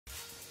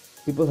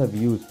People have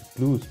used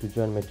glues to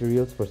join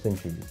materials for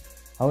centuries.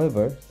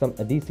 However, some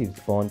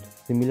adhesives bond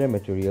similar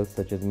materials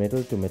such as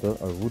metal to metal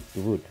or wood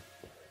to wood.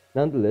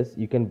 Nonetheless,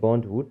 you can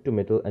bond wood to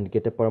metal and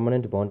get a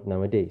permanent bond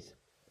nowadays.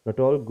 Not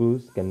all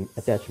glues can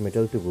attach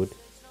metal to wood.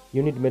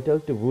 You need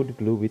metal to wood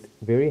glue with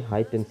very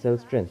high tensile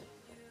strength.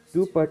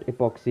 Two-part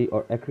epoxy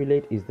or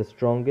acrylate is the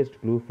strongest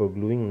glue for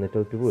gluing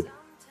metal to wood.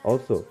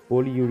 Also,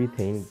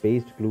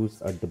 polyurethane-based glues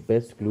are the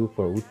best glue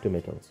for wood to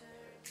metal.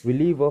 We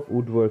leave off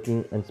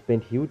woodworking and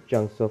spend huge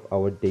chunks of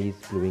our days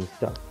gluing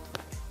stuff.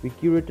 We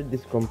curated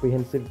this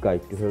comprehensive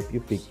guide to help you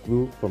pick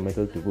glue for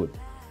metal to wood.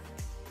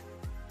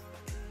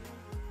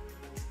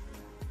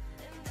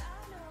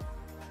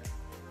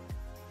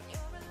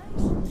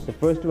 The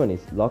first one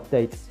is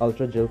Loctite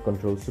Ultra Gel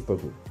Control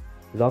Superglue.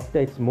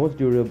 Loctite's most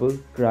durable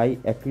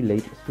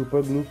triacrylate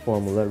superglue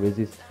formula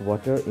resists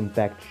water,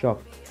 impact, shock,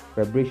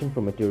 vibration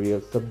from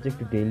materials subject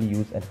to daily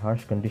use and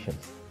harsh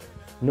conditions.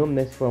 No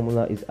mesh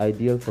formula is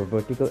ideal for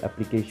vertical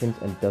applications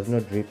and does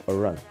not drip or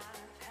run.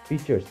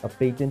 Features a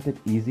patented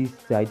easy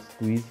side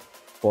squeeze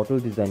bottle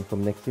design for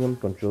maximum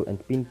control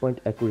and pinpoint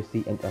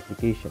accuracy and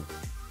application.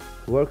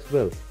 Works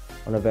well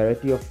on a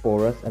variety of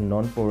porous and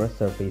non-porous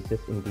surfaces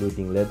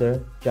including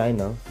leather,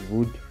 china,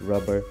 wood,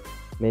 rubber,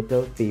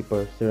 metal,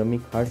 paper,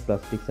 ceramic, hard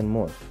plastics and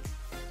more.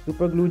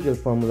 Superglue gel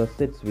formula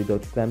sets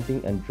without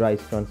clamping and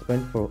dries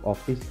transparent for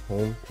office,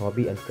 home,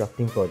 hobby and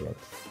crafting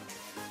projects.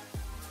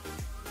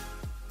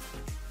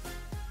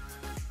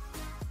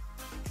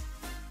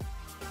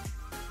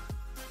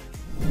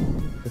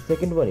 The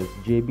second one is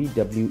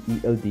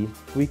WELD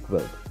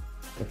KwikWeld,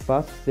 a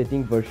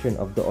fast-setting version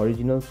of the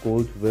original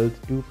cold weld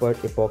two-part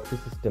epoxy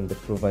system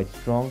that provides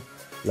strong,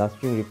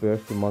 lasting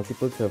repairs to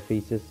multiple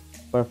surfaces,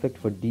 perfect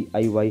for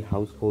DIY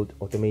household,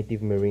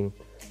 automotive mirroring,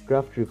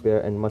 craft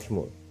repair and much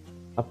more.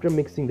 After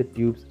mixing the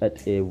tubes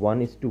at a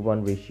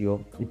 1:1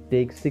 ratio, it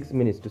takes 6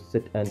 minutes to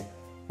set and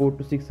 4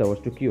 to 6 hours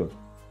to cure.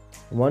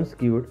 Once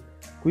cured,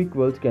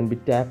 KwikWeld can be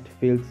tapped,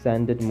 filled,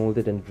 sanded,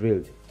 molded and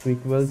drilled.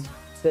 KwikWeld's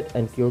set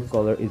and cure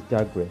color is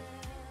dark gray.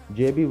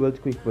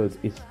 WELD KwikWeld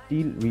is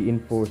steel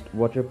reinforced,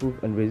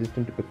 waterproof and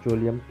resistant to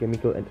petroleum,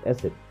 chemical and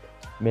acid,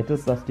 metal,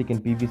 plastic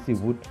and PVC,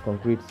 wood,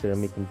 concrete,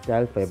 ceramic and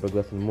tile,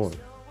 fiberglass and more.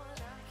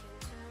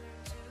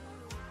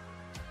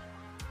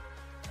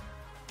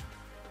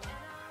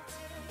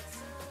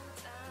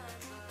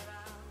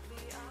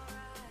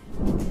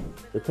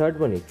 The third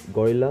one is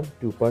Gorilla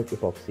two-part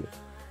epoxy.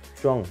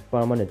 Strong,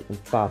 permanent and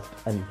fast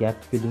and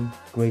gap filling,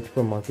 great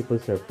for multiple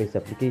surface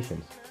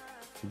applications.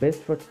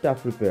 Best for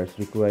tough repairs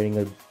requiring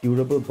a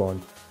durable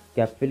bond,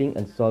 gap filling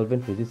and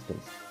solvent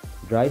resistance.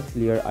 Dries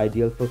clear,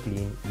 ideal for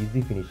clean,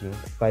 easy finishing,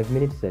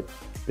 5-minute set,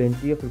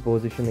 plenty of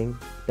repositioning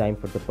time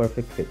for the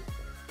perfect fit.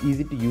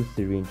 Easy to use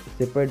syringe,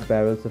 separate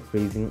barrels of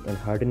freezing and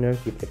hardener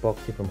keep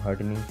epoxy from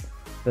hardening.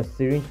 The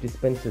syringe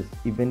dispenses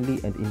evenly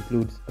and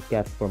includes a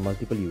cap for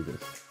multiple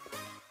uses.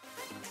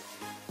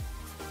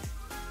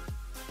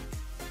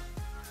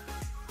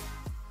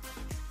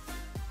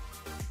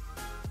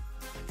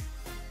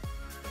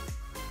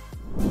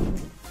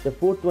 The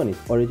fourth one is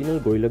Original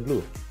Gorilla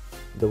Glue.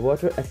 The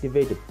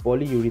water-activated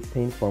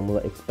polyurethane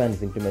formula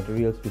expands into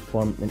materials to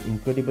form an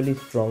incredibly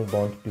strong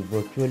bond to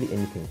virtually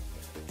anything.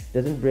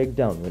 Doesn't break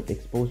down when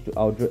exposed to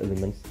outdoor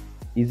elements.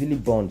 Easily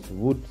bonds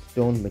wood,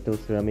 stone, metal,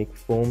 ceramic,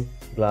 foam,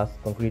 glass,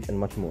 concrete and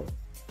much more.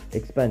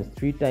 Expands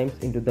 3 times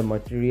into the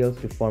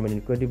materials to form an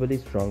incredibly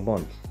strong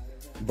bond.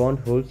 Bond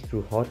holds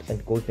through hot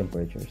and cold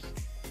temperatures.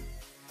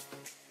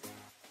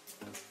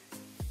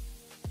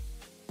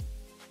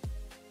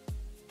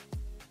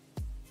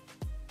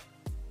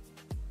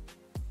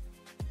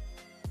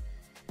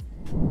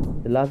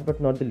 The last but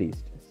not the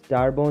least,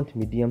 Starbond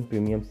Medium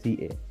Premium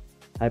CA.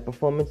 High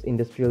performance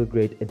industrial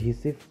grade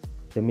adhesive.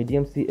 The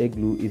medium CA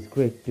glue is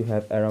great to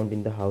have around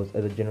in the house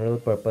as a general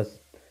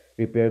purpose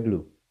repair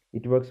glue.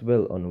 It works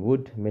well on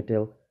wood,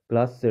 metal,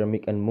 glass,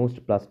 ceramic and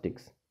most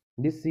plastics.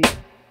 This